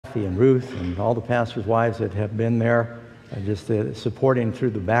Kathy and Ruth and all the pastors' wives that have been there, just supporting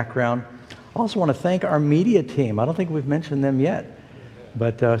through the background. I also want to thank our media team. I don't think we've mentioned them yet,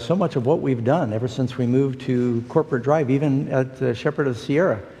 but so much of what we've done ever since we moved to Corporate Drive, even at Shepherd of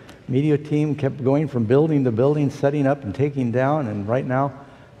Sierra, media team kept going from building to building, setting up and taking down, and right now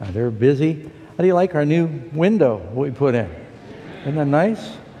they're busy. How do you like our new window we put in? Isn't that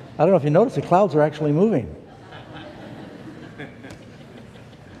nice? I don't know if you noticed, the clouds are actually moving.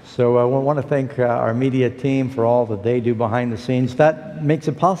 So I want to thank our media team for all that they do behind the scenes. That makes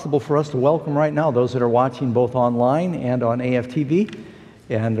it possible for us to welcome right now those that are watching both online and on AFTV.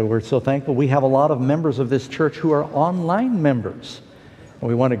 And we're so thankful. We have a lot of members of this church who are online members. And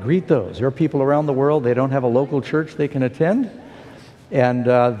we want to greet those. There are people around the world, they don't have a local church they can attend. And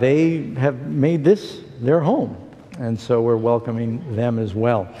they have made this their home. And so we're welcoming them as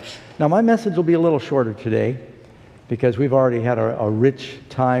well. Now my message will be a little shorter today, because we've already had a rich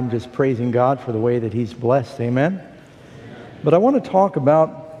time just praising God for the way that He's blessed. Amen? But I want to talk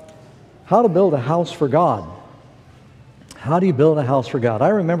about how to build a house for God. How do you build a house for God? I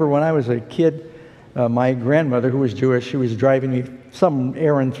remember when I was a kid, my grandmother, who was Jewish, she was driving me some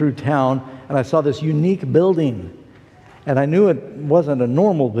errand through town, and I saw this unique building. And I knew it wasn't a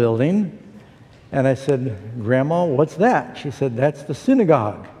normal building. And I said, "Grandma, what's that?" She said, "That's the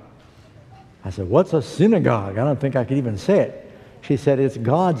synagogue." I said, "What's a synagogue?" I don't think I could even say it. She said, "It's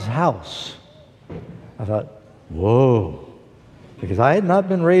God's house." I thought, whoa. Because I had not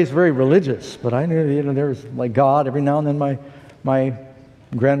been raised very religious, but I knew, there was like God. Every now and then my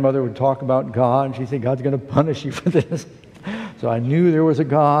grandmother would talk about God, and she'd say, "God's going to punish you for this." So I knew there was a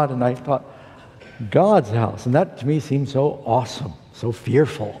God, and I thought, God's house. And that to me seemed so awesome, so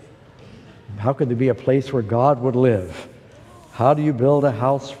fearful. How could there be a place where God would live? How do you build a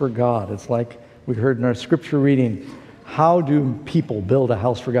house for God? It's like we heard in our scripture reading. How do people build a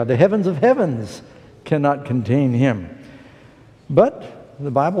house for God? The heavens of heavens cannot contain Him. But the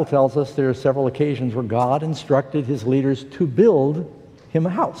Bible tells us there are several occasions where God instructed His leaders to build Him a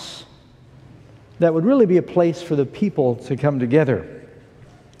house. That would really be a place for the people to come together.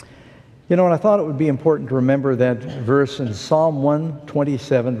 And I thought it would be important to remember that verse in Psalm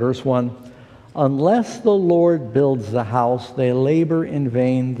 127, verse 1, "Unless the Lord builds the house, they labor in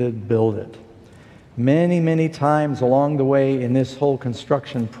vain that build it." Many, many times along the way in this whole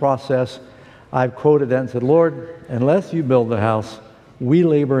construction process, I've quoted that and said, "Lord, unless you build the house, we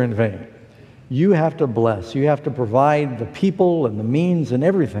labor in vain. You have to bless. You have to provide the people and the means and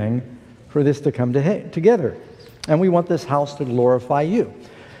everything for this to come together. And we want this house to glorify you."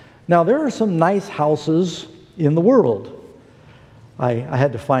 Now, there are some nice houses in the world. I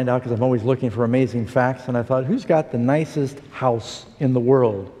had to find out because I'm always looking for amazing facts, and I thought, who's got the nicest house in the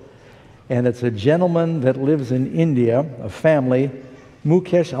world? And it's a gentleman that lives in India, a family,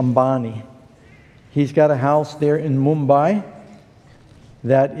 Mukesh Ambani. He's got a house there in Mumbai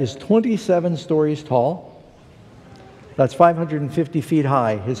that is 27 stories tall. That's 550 feet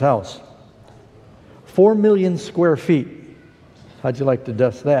high, his house. 4 million square feet. How'd you like to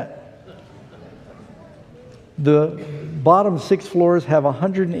dust that? The bottom 6 floors have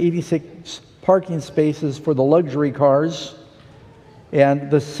 186 parking spaces for the luxury cars, and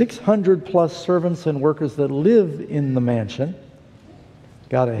the 600 plus servants and workers that live in the mansion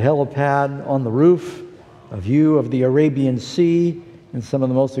got a helipad on the roof, a view of the Arabian Sea, and some of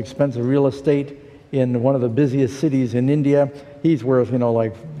the most expensive real estate in one of the busiest cities in India. He's worth,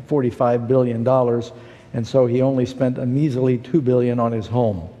 like $45 billion, and so he only spent a measly $2 billion on his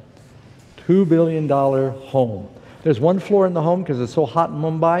home. $2 billion home. There's one floor in the home, because it's so hot in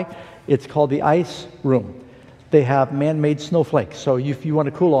Mumbai, it's called the ice room. They have man-made snowflakes. So if you want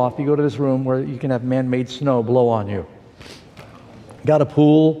to cool off, you go to this room where you can have man-made snow blow on you. Got a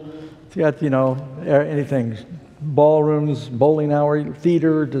pool. It's got, anything. Ballrooms, bowling alley,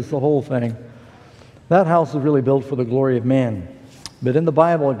 theater, just the whole thing. That house is really built for the glory of man. But in the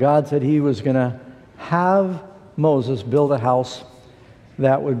Bible, God said He was going to have Moses build a house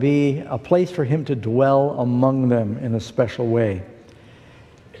that would be a place for him to dwell among them in a special way.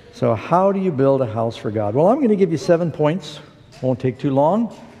 So how do you build a house for God? Well, I'm going to give you 7 points. Won't take too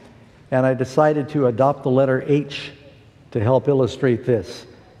long. And I decided to adopt the letter H to help illustrate this.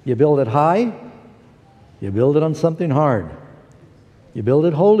 You build it high. You build it on something hard. You build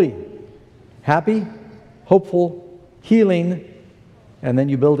it holy, happy, hopeful, healing, and then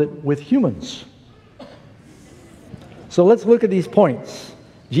you build it with humans. So let's look at these points.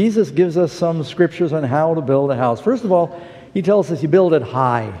 Jesus gives us some scriptures on how to build a house. First of all, He tells us you build it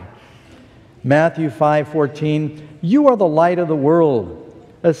high. Matthew 5:14, "You are the light of the world.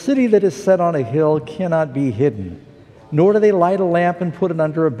 A city that is set on a hill cannot be hidden. nor do they light a lamp and put it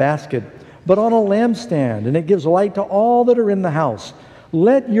under a basket, but on a lampstand, and it gives light to all that are in the house.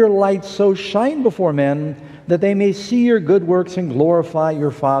 Let your light so shine before men that they may see your good works and glorify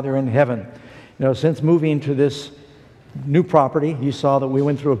your Father in heaven. Since moving to this new property, you saw that we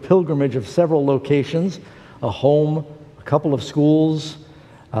went through a pilgrimage of several locations, a home, a couple of schools,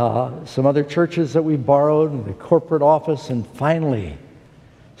 some other churches that we borrowed, the corporate office, and finally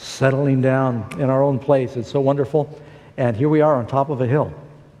settling down in our own place. It's so wonderful. And here we are on top of a hill.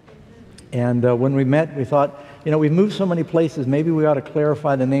 And when we met, we thought, we've moved so many places, maybe we ought to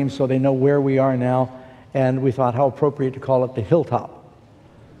clarify the name so they know where we are now. And we thought how appropriate to call it the Hilltop,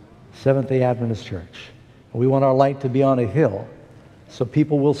 Seventh-day Adventist Church. We want our light to be on a hill so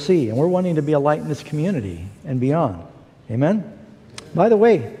people will see. And we're wanting to be a light in this community and beyond. Amen? By the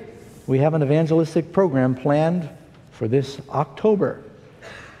way, we have an evangelistic program planned for this October.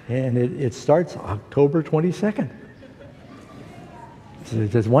 And it starts October 22nd.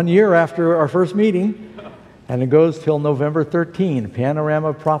 It's just 1 year after our first meeting. And it goes till November 13, Panorama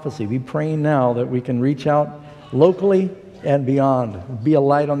of Prophecy. Be praying now that we can reach out locally and beyond. Be a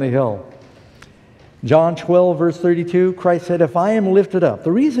light on the hill. John 12, verse 32, Christ said, if I am lifted up.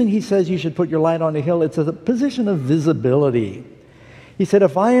 The reason he says you should put your light on the hill, it's a position of visibility. He said,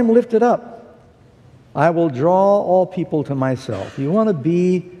 if I am lifted up, I will draw all people to myself. You want to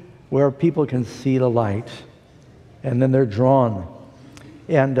be where people can see the light, and then they're drawn.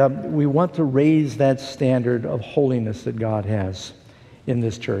 And we want to raise that standard of holiness that God has in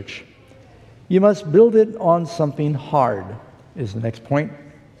this church. You must build it on something hard, is the next point.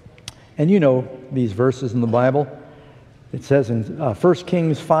 And you know these verses in the Bible. It says in 1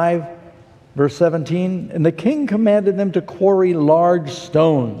 Kings 5, verse 17, and the king commanded them to quarry large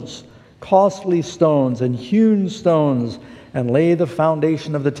stones, costly stones, and hewn stones, and lay the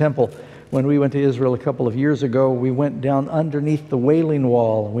foundation of the temple. When we went to Israel a couple of years ago, we went down underneath the Wailing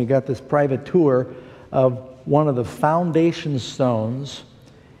Wall, and we got this private tour of one of the foundation stones,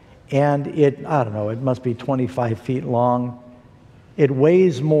 and it must be 25 feet long. It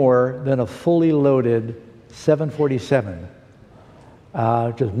weighs more than a fully loaded 747.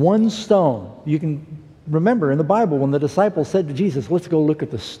 Just one stone. You can remember in the Bible when the disciples said to Jesus, let's go look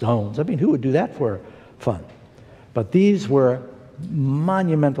at the stones. I mean, who would do that for fun? But these were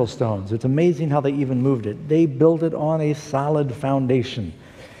monumental stones. It's amazing how they even moved it. They built it on a solid foundation.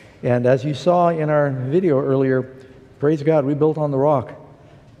 And as you saw in our video earlier, praise God, we built on the rock.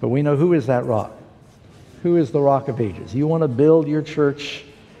 But we know who is that rock. Who is the Rock of Ages? You want to build your church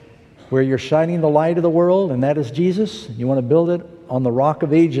where you're shining the light of the world, and that is Jesus. You want to build it on the Rock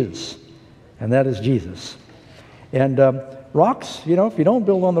of Ages, and that is Jesus. And rocks, if you don't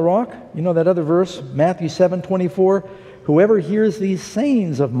build on the rock, that other verse, Matthew 7:24, whoever hears these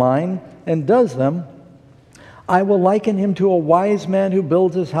sayings of mine and does them, I will liken him to a wise man who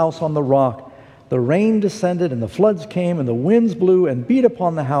builds his house on the rock. The rain descended, and the floods came, and the winds blew and beat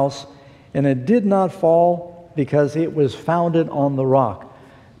upon the house, and it did not fall because it was founded on the rock.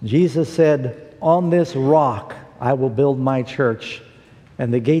 Jesus said, on this rock I will build my church,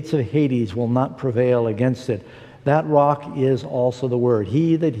 and the gates of Hades will not prevail against it. That rock is also the Word.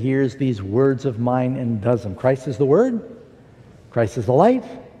 He that hears these words of mine and does them. Christ is the Word. Christ is the light.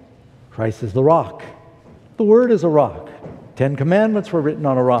 Christ is the rock. The Word is a rock. 10 Commandments were written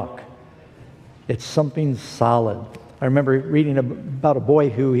on a rock. It's something solid. I remember reading about a boy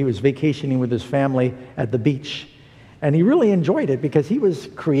who he was vacationing with his family at the beach. And he really enjoyed it because he was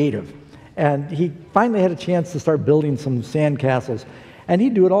creative. And he finally had a chance to start building some sand castles. And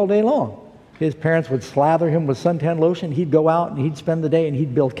he'd do it all day long. His parents would slather him with suntan lotion. He'd go out and he'd spend the day and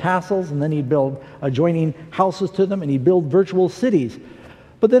he'd build castles, and then he'd build adjoining houses to them, and he'd build virtual cities.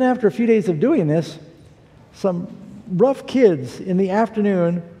 But then after a few days of doing this, some rough kids in the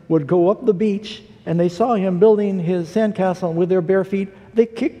afternoon would go up the beach, and they saw him building his sandcastle with their bare feet. They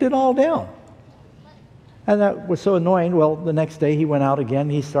kicked it all down. And that was so annoying. Well, the next day he went out again.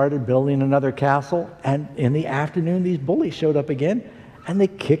 He started building another castle. And in the afternoon, these bullies showed up again, and they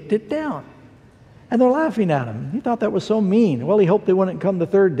kicked it down. And they're laughing at him. He thought that was so mean. Well, he hoped they wouldn't come the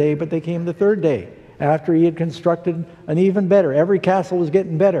third day, but they came the third day after he had constructed an even better. Every castle was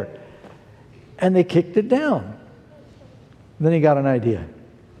getting better. And they kicked it down. And then he got an idea.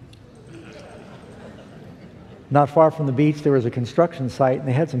 Not far from the beach, there was a construction site, and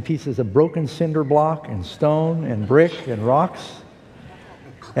they had some pieces of broken cinder block and stone and brick and rocks.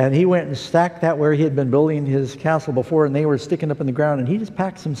 And he went and stacked that where he had been building his castle before, and they were sticking up in the ground, and he just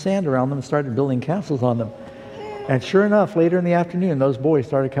packed some sand around them and started building castles on them. And sure enough, later in the afternoon, those boys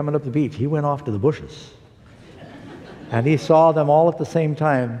started coming up the beach. He went off to the bushes. And he saw them all at the same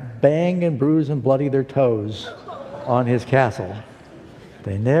time bang and bruise and bloody their toes on his castle.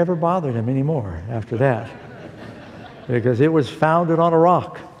 They never bothered him anymore after that, because it was founded on a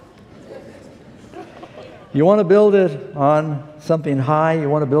rock. You want to build it on something high, you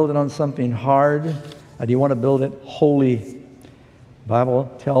want to build it on something hard, and you want to build it holy. The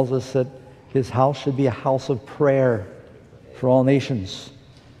Bible tells us that his house should be a house of prayer for all nations.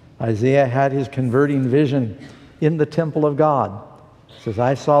 Isaiah had his converting vision in the temple of God. It says,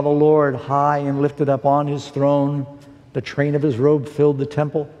 I saw the Lord high and lifted up on his throne. The train of his robe filled the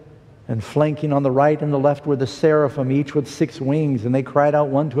temple, and flanking on the right and the left were the seraphim, each with 6 wings, and they cried out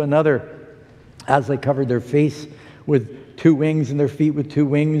one to another as they covered their face with 2 wings and their feet with 2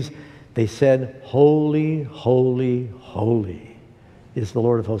 wings. They said, Holy, holy, holy is the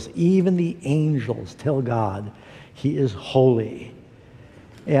Lord of hosts. Even the angels tell God he is holy.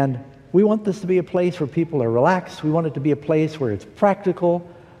 And we want this to be a place where people are relaxed. We want it to be a place where it's practical.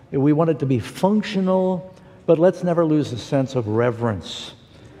 We want it to be functional. But let's never lose a sense of reverence.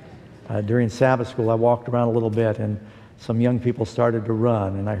 During Sabbath school, I walked around a little bit, and some young people started to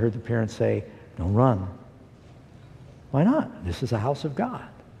run. And I heard the parents say, don't run. Why not? This is a house of God.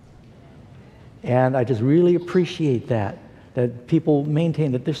 And I just really appreciate that people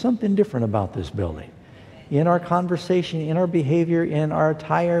maintain that there's something different about this building. In our conversation, in our behavior, in our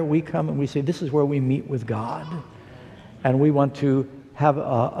attire, we come and we say, this is where we meet with God. And we want to have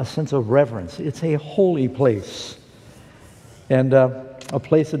a sense of reverence. It's a holy place. And a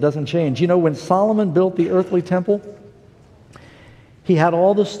place that doesn't change. You know, when Solomon built the earthly temple, he had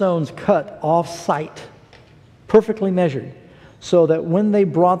all the stones cut off-site, perfectly measured, so that when they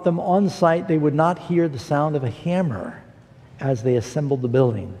brought them on site, they would not hear the sound of a hammer as they assembled the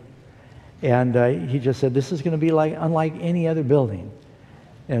building. And he just said, this is going to be unlike any other building.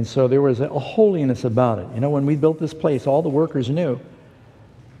 And so there was a holiness about it. You know, when we built this place, all the workers knew.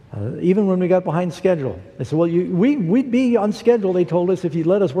 Even when we got behind schedule, they said, well, we'd be on schedule, they told us, if you'd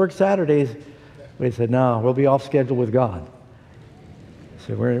let us work Saturdays. We said, no, we'll be off schedule with God.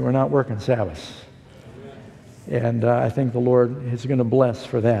 So we're not working Sabbaths. And I think the Lord is going to bless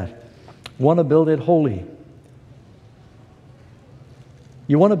for that. Want to build it holy.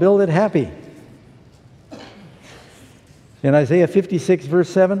 You want to build it happy. In Isaiah 56, verse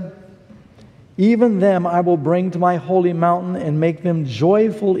 7, even them I will bring to my holy mountain and make them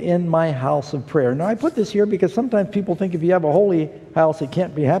joyful in my house of prayer. Now, I put this here because sometimes people think if you have a holy house, it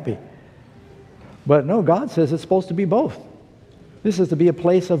can't be happy. But no, God says it's supposed to be both. This is to be a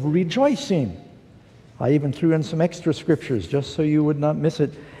place of rejoicing. I even threw in some extra scriptures just so you would not miss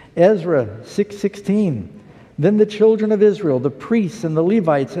it. Ezra 6:16. Then the children of Israel, the priests and the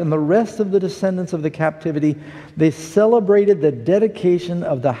Levites and the rest of the descendants of the captivity, they celebrated the dedication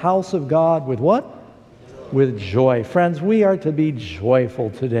of the house of God with what? With joy. Friends, we are to be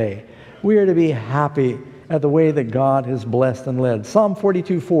joyful today. We are to be happy at the way that God has blessed and led. Psalm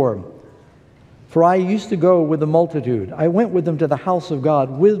 42:4. For I used to go with the multitude. I went with them to the house of God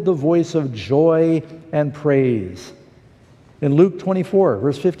with the voice of joy and praise. In Luke 24,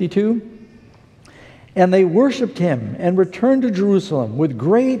 verse 52, and they worshipped him and returned to Jerusalem with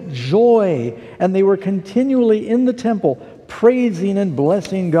great joy, and they were continually in the temple praising and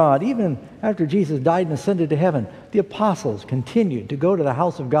blessing God. Even after Jesus died and ascended to heaven, the apostles continued to go to the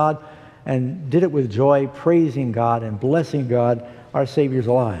house of God and did it with joy, praising God and blessing God. Our Savior's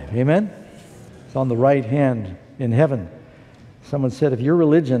alive. Amen? It's on the right hand in heaven. Someone said, if your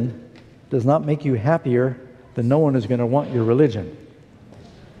religion does not make you happier, then no one is going to want your religion.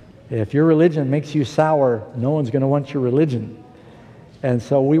 If your religion makes you sour, no one's going to want your religion. And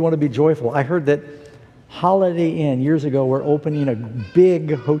so we want to be joyful. I heard that Holiday Inn years ago were opening a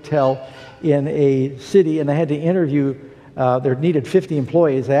big hotel in a city, and they had to interview, they needed 50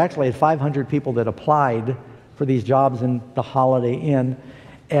 employees. They actually had 500 people that applied for these jobs in the Holiday Inn.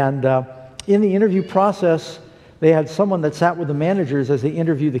 And in the interview process, they had someone that sat with the managers as they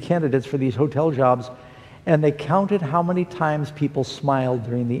interviewed the candidates for these hotel jobs, and they counted how many times people smiled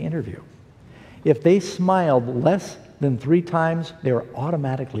during the interview. If they smiled less than 3 times, they were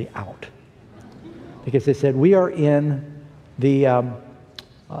automatically out. Because they said, we are in the,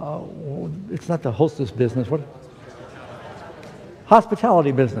 it's not the hostess business, what?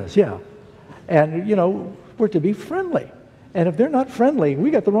 Hospitality business, yeah. And, you know, we're to be friendly. And if they're not friendly,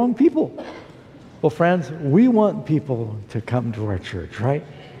 we got the wrong people. Well, friends, we want people to come to our church, right?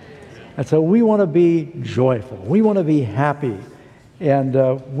 And so we want to be joyful. We want to be happy. And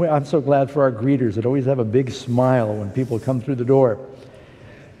I'm so glad for our greeters that always have a big smile when people come through the door.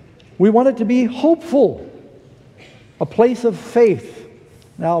 We want it to be hopeful, a place of faith.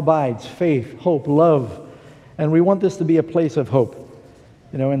 Now abides faith, hope, love. And we want this to be a place of hope.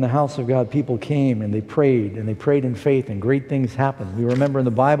 You know, in the house of God, people came and they prayed in faith, and great things happened. We remember in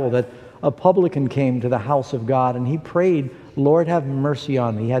the Bible that a publican came to the house of God and he prayed, Lord, have mercy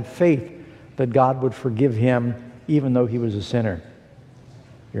on me. He had faith that God would forgive him even though he was a sinner.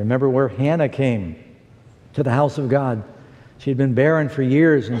 You remember where Hannah came to the house of God. She had been barren for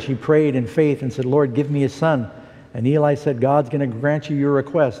years, and she prayed in faith and said, Lord, give me a son. And Eli said, God's going to grant you your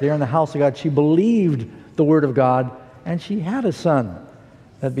request. There in the house of God, she believed the word of God, and she had a son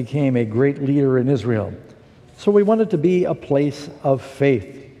that became a great leader in Israel. So we want it to be a place of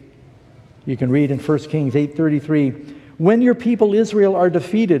faith. You can read in 1 Kings 8:33, when your people Israel are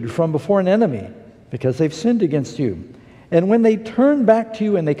defeated from before an enemy, because they've sinned against you, and when they turn back to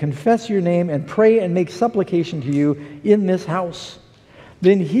you and they confess your name and pray and make supplication to you in this house,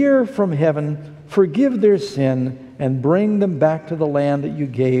 then hear from heaven, forgive their sin, and bring them back to the land that you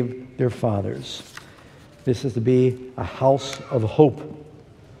gave their fathers. This is to be a house of hope.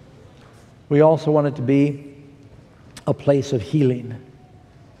 We also want it to be a place of healing.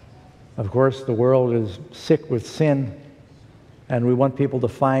 Of course, the world is sick with sin, and we want people to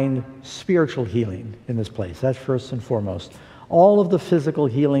find spiritual healing in this place. That's first and foremost. All of the physical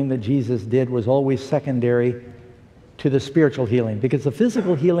healing that Jesus did was always secondary to the spiritual healing, because the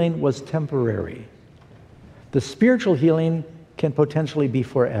physical healing was temporary. The spiritual healing can potentially be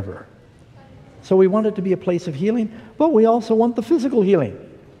forever. So we want it to be a place of healing, but we also want the physical healing.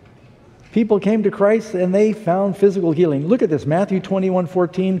 People came to Christ and they found physical healing. Look at this, Matthew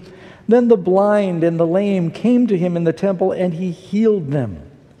 21:14. Then the blind and the lame came to him in the temple, and he healed them.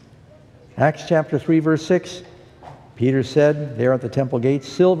 Acts chapter 3, verse 6. Peter said there at the temple gates,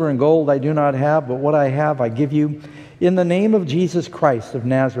 silver and gold I do not have, but what I have I give you. In the name of Jesus Christ of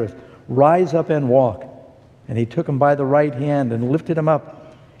Nazareth, rise up and walk. And he took him by the right hand and lifted him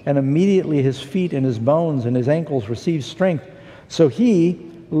up. And immediately his feet and his bones and his ankles received strength. So he,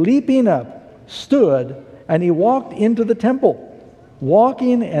 leaping up, stood, and he walked into the temple,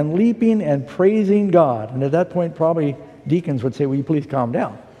 walking and leaping and praising God. And at that point, probably deacons would say, will you please calm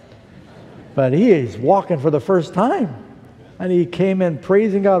down? But he is walking for the first time. And he came in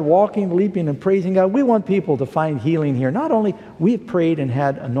praising God, walking, leaping, and praising God. We want people to find healing here. Not only we've prayed and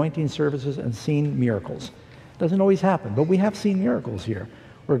had anointing services and seen miracles. Doesn't always happen, but we have seen miracles here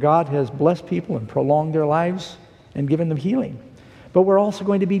where God has blessed people and prolonged their lives and given them healing. But we're also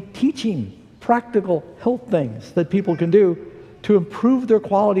going to be teaching practical health things that people can do to improve their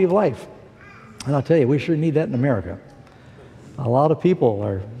quality of life. And I'll tell you, we sure need that in America. A lot of people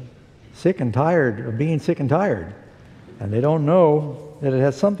are sick and tired of being sick and tired, and they don't know that it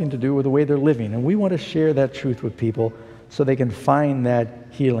has something to do with the way they're living. And we want to share that truth with people so they can find that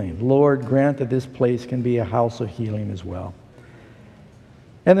healing. Lord, grant that this place can be a house of healing as well.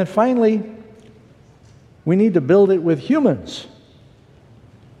 And then finally, we need to build it with humans.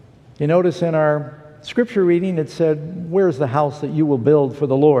 You notice in our scripture reading it said, where's the house that you will build for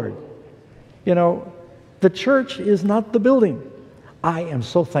the Lord? You know, the church is not the building. I am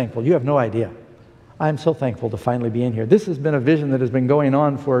so thankful. You have no idea. I am so thankful to finally be in here. This has been a vision that has been going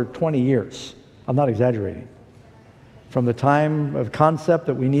on for 20 years. I'm not exaggerating. From the time of concept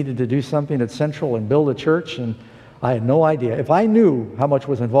that we needed to do something at Central and build a church, and I had no idea. If I knew how much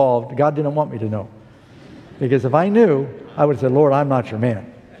was involved, God didn't want me to know. Because if I knew, I would have said, Lord, I'm not your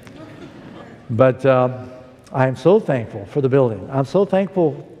man. But I am so thankful for the building. I'm so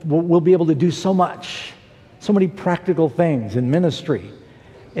thankful we'll be able to do so much, so many practical things in ministry.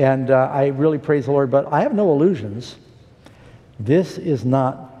 And I really praise the Lord, but I have no illusions. This is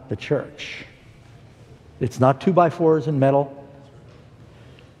not the church. It's not 2x4s and metal.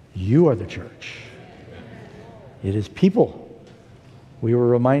 You are the church. It is people. We were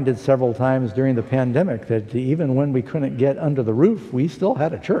reminded several times during the pandemic that even when we couldn't get under the roof, we still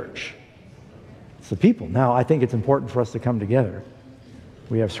had a church. It's the people. Now, I think it's important for us to come together.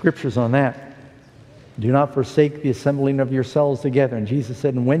 We have scriptures on that. Do not forsake the assembling of yourselves together. And Jesus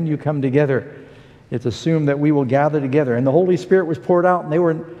said, and when you come together, it's assumed that we will gather together. And the Holy Spirit was poured out, and they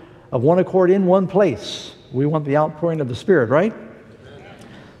were of one accord in one place. We want the outpouring of the Spirit, right?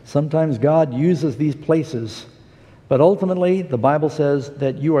 Sometimes God uses these places, but ultimately the Bible says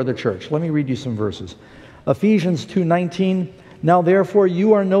that you are the church. Let me read you some verses. Ephesians 2:19, now therefore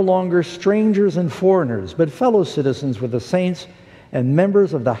you are no longer strangers and foreigners, but fellow citizens with the saints and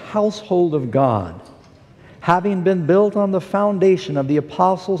members of the household of God, having been built on the foundation of the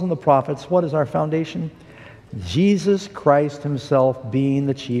apostles and the prophets. What is our foundation? Jesus Christ himself being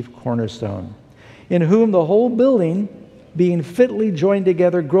the chief cornerstone, in whom the whole building, being fitly joined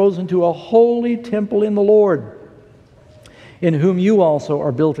together, grows into a holy temple in the Lord, in whom you also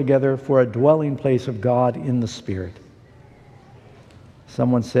are built together for a dwelling place of God in the Spirit.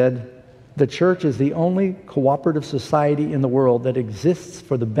 Someone said, the church is the only cooperative society in the world that exists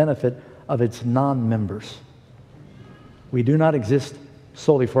for the benefit of its non-members. We do not exist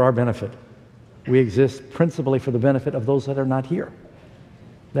solely for our benefit. We exist principally for the benefit of those that are not here,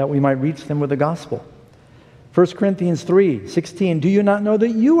 that we might reach them with the gospel. 1 Corinthians 3:16, do you not know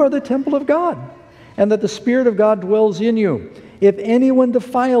that you are the temple of God, and that the Spirit of God dwells in you? If anyone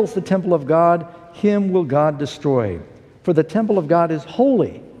defiles the temple of God, him will God destroy. For the temple of God is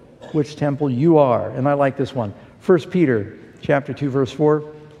holy, which temple you are. And I like this one. 1 Peter chapter 2, verse 4.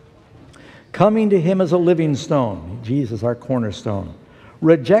 Coming to him as a living stone, Jesus our cornerstone,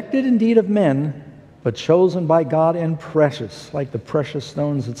 rejected indeed of men, but chosen by God and precious, like the precious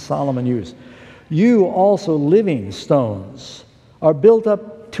stones that Solomon used. You also, living stones, are built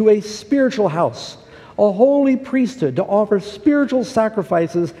up to a spiritual house, a holy priesthood, to offer spiritual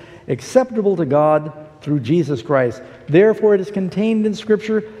sacrifices acceptable to God through Jesus Christ. Therefore it is contained in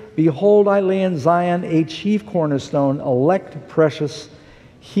Scripture, behold, I lay in Zion a chief cornerstone, elect, precious.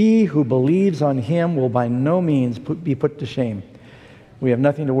 He who believes on him will by no means be put to shame. We have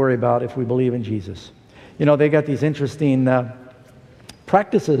nothing to worry about if we believe in Jesus. You know, they got these interesting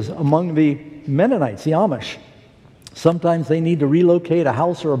practices among the Mennonites, the Amish. Sometimes they need to relocate a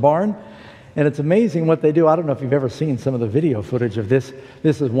house or a barn, and it's amazing what they do. I don't know if you've ever seen some of the video footage of this.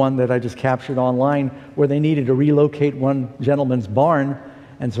 This is one that I just captured online where they needed to relocate one gentleman's barn,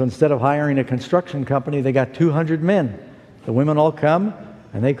 and so instead of hiring a construction company, they got 200 men. The women all come,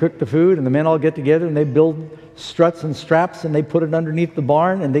 and they cook the food, and the men all get together, and they build struts and straps, and they put it underneath the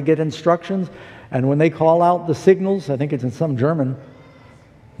barn, and they get instructions. And when they call out the signals, I think it's in some German,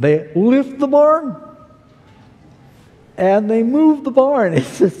 they lift the barn, and they move the barn.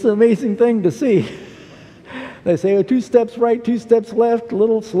 It's just an amazing thing to see. They say, oh, 2 steps right, 2 steps left, a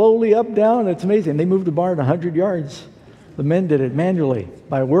little slowly up, down. It's amazing. They moved the barn 100 yards. The men did it manually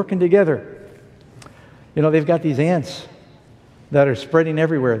by working together. You know, they've got these ants that are spreading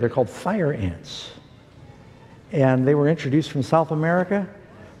everywhere. They're called fire ants. And they were introduced from South America,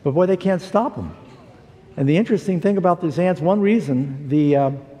 but boy, they can't stop them. And the interesting thing about these ants, one reason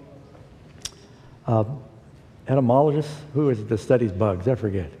the entomologists, who is it that studies bugs? I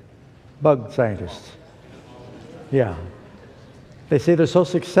forget. Bug scientists. Yeah. They say they're so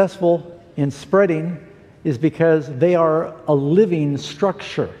successful in spreading is because they are a living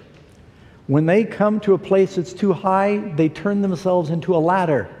structure. When they come to a place that's too high, they turn themselves into a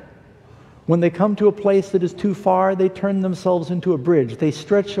ladder. When they come to a place that is too far, they turn themselves into a bridge. They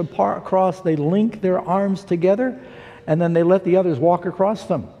stretch across, they link their arms together, and then they let the others walk across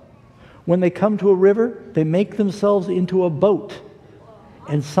them. When they come to a river, they make themselves into a boat.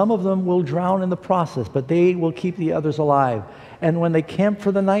 And some of them will drown in the process, but they will keep the others alive. And when they camp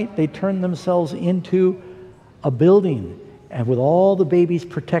for the night, they turn themselves into a building, and with all the babies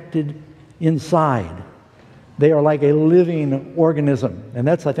protected inside. They are like a living organism. And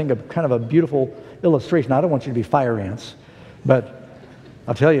that's, I think, a kind of a beautiful illustration. I don't want you to be fire ants, but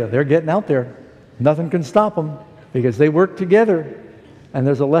I'll tell you, they're getting out there. Nothing can stop them because they work together, and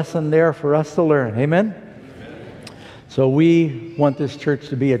there's a lesson there for us to learn. Amen? So we want this church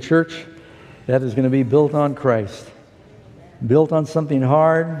to be a church that is going to be built on Christ, built on something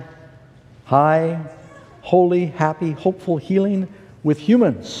hard, high, holy, happy, hopeful, healing with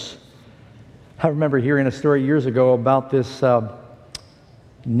humans. I remember hearing a story years ago about this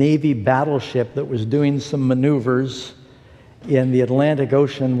Navy battleship that was doing some maneuvers in the Atlantic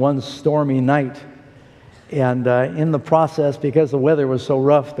Ocean one stormy night. And in the process, because the weather was so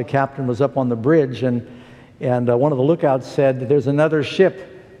rough, the captain was up on the bridge, and one of the lookouts said, there's another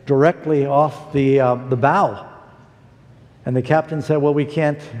ship directly off the bow. And the captain said, well, we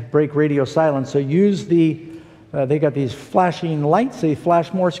can't break radio silence, so use they got these flashing lights, they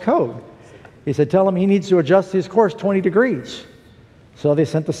flash Morse code. He said, tell him he needs to adjust his course 20 degrees. So they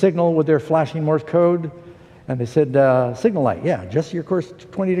sent the signal with their flashing Morse code, and they said, signal light, yeah, adjust your course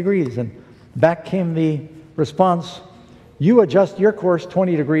 20 degrees. And back came the response, you adjust your course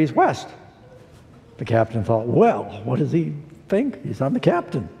 20 degrees west. The captain thought, well, what does he think? He's not the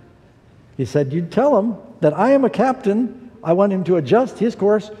captain. He said, you tell him that I am a captain. I want him to adjust his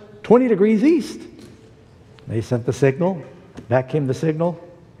course 20 degrees east. They sent the signal. Back came the signal.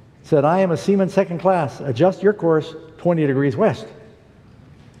 Said, I am a seaman second class. Adjust your course 20 degrees west.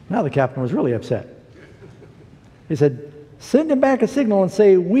 Now the captain was really upset. He said, send him back a signal and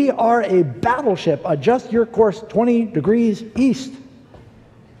say, we are a battleship. Adjust your course 20 degrees east.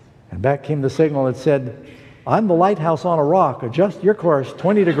 And back came the signal that said, I'm the lighthouse on a rock. Adjust your course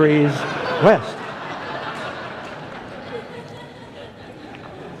 20 degrees west.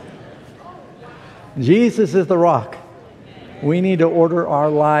 Jesus is the rock. We need to order our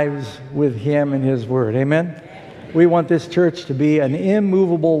lives with Him and His Word. Amen? We want this church to be an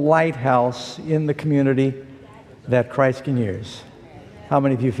immovable lighthouse in the community that Christ can use. How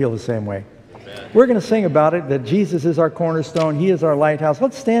many of you feel the same way? We're going to sing about it, that Jesus is our cornerstone. He is our lighthouse.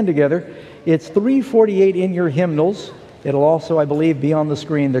 Let's stand together. It's 348 in your hymnals. It'll also, I believe, be on the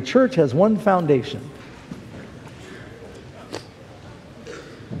screen. The church has one foundation.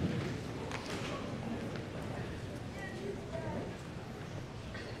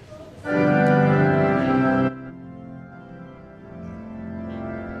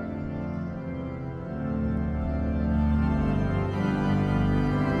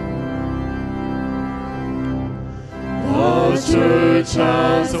 Church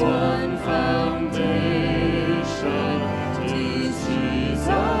has one foundation, 'tis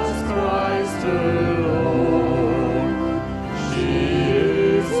Jesus Christ alone. She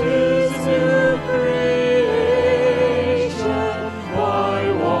is His new creation,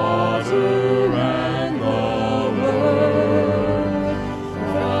 by water and the Word.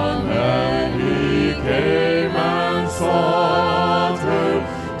 From men He came and sought her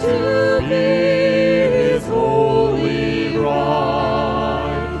to be His holy bride.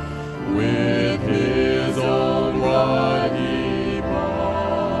 With His own blood He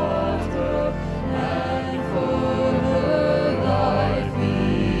bought her, and for her life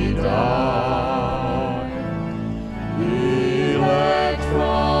He died. Elect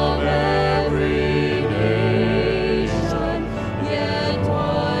from every nation, yet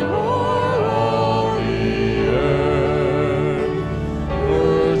one o'er all the earth.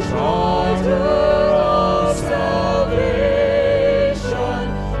 Her charter of salvation,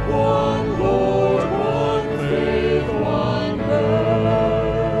 one Lord, one faith, one birth.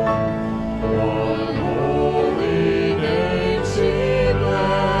 One holy name she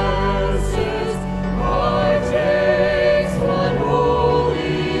blesses, partakes one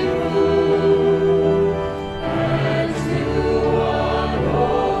holy root, and to one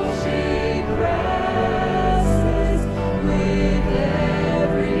hope she presses, with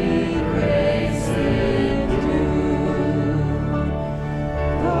every grace endued.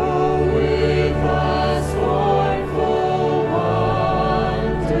 Though with a scornful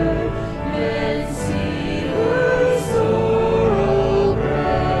wonder men see her sorrow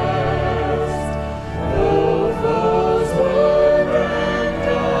breast, though foes were rent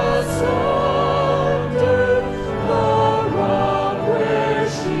asunder, the rock where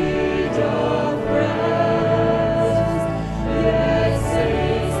she doth rest, yet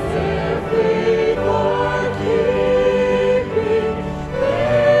saints their faith are keeping,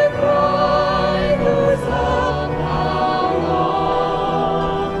 their binders up how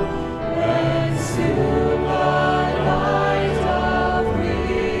long, and soon the night of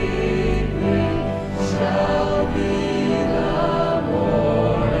weeping shall be the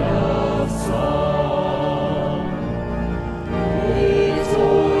morn of song.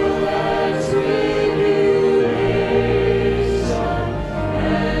 Victor and tribulation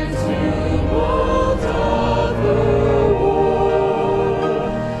and tumult of her war,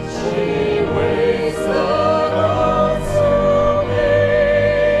 she waits the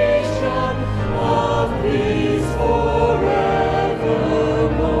consummation of peace forevermore,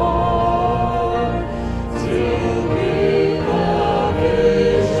 till with the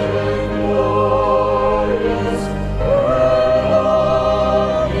vision glorious her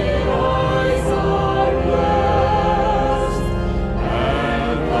longing eyes are blessed,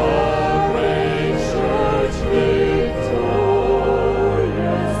 and the great church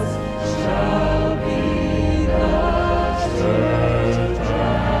victorious shall be the church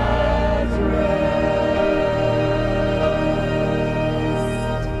at rest.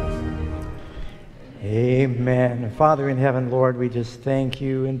 Amen. Father in heaven, Lord, we just thank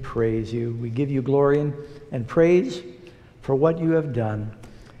you and praise you. We give you glory and praise for what you have done.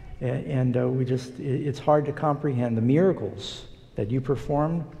 It's hard to comprehend the miracles that you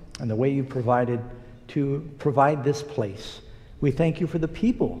performed and the way you provided to provide this place. We thank you for the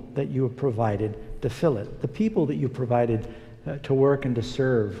people that you have provided to fill it, the people that you provided to work and to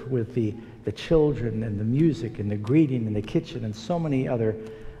serve with the children and the music and the greeting and the kitchen and so many other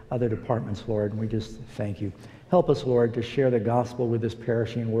departments, Lord, and we just thank you. Help us, Lord, to share the gospel with this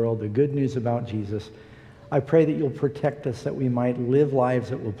perishing world, the good news about Jesus. I pray that you'll protect us, that we might live lives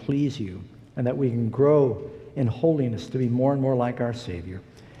that will please you, and that we can grow in holiness to be more and more like our Savior.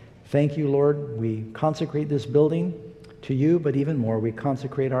 Thank you, Lord. We consecrate this building to you, but even more, we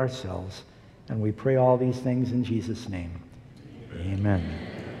consecrate ourselves. And we pray all these things in Jesus' name. Amen.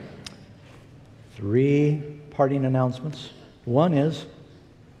 3 parting announcements. One is,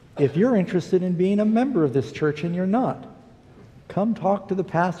 if you're interested in being a member of this church and you're not, come talk to the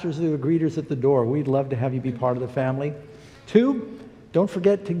pastors or the greeters at the door. We'd love to have you be part of the family. 2, don't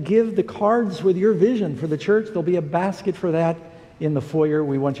forget to give the cards with your vision for the church. There'll be a basket for that in the foyer.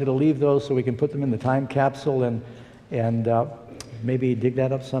 We want you to leave those so we can put them in the time capsule and maybe dig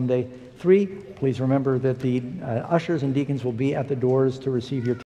that up someday. 3, please remember that the ushers and deacons will be at the doors to receive your